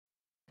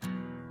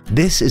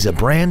This is a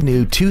brand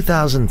new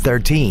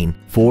 2013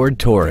 Ford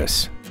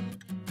Taurus.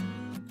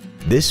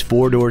 This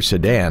four-door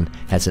sedan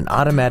has an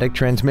automatic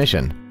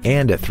transmission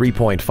and a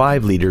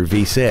 3.5-liter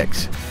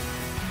V6.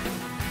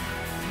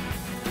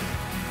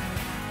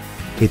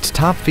 Its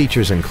top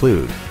features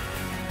include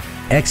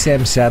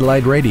XM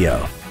satellite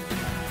radio,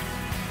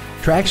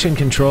 traction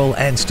control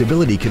and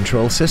stability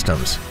control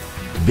systems,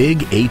 big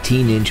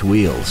 18-inch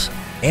wheels,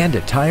 and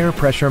a tire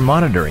pressure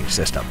monitoring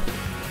system.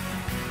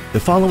 The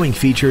following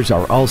features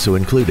are also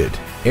included: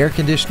 air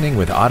conditioning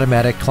with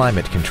automatic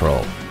climate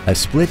control, a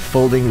split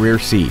folding rear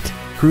seat,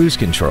 cruise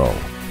control,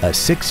 a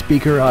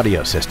 6-speaker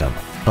audio system,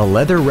 a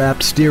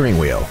leather-wrapped steering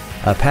wheel,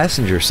 a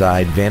passenger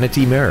side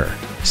vanity mirror,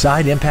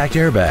 side impact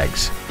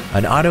airbags,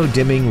 an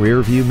auto-dimming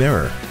rear view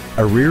mirror,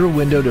 a rear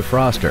window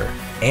defroster,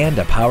 and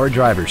a power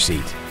driver's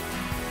seat.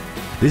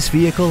 This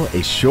vehicle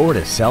is sure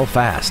to sell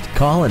fast.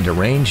 Call and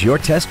arrange your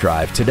test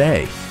drive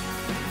today.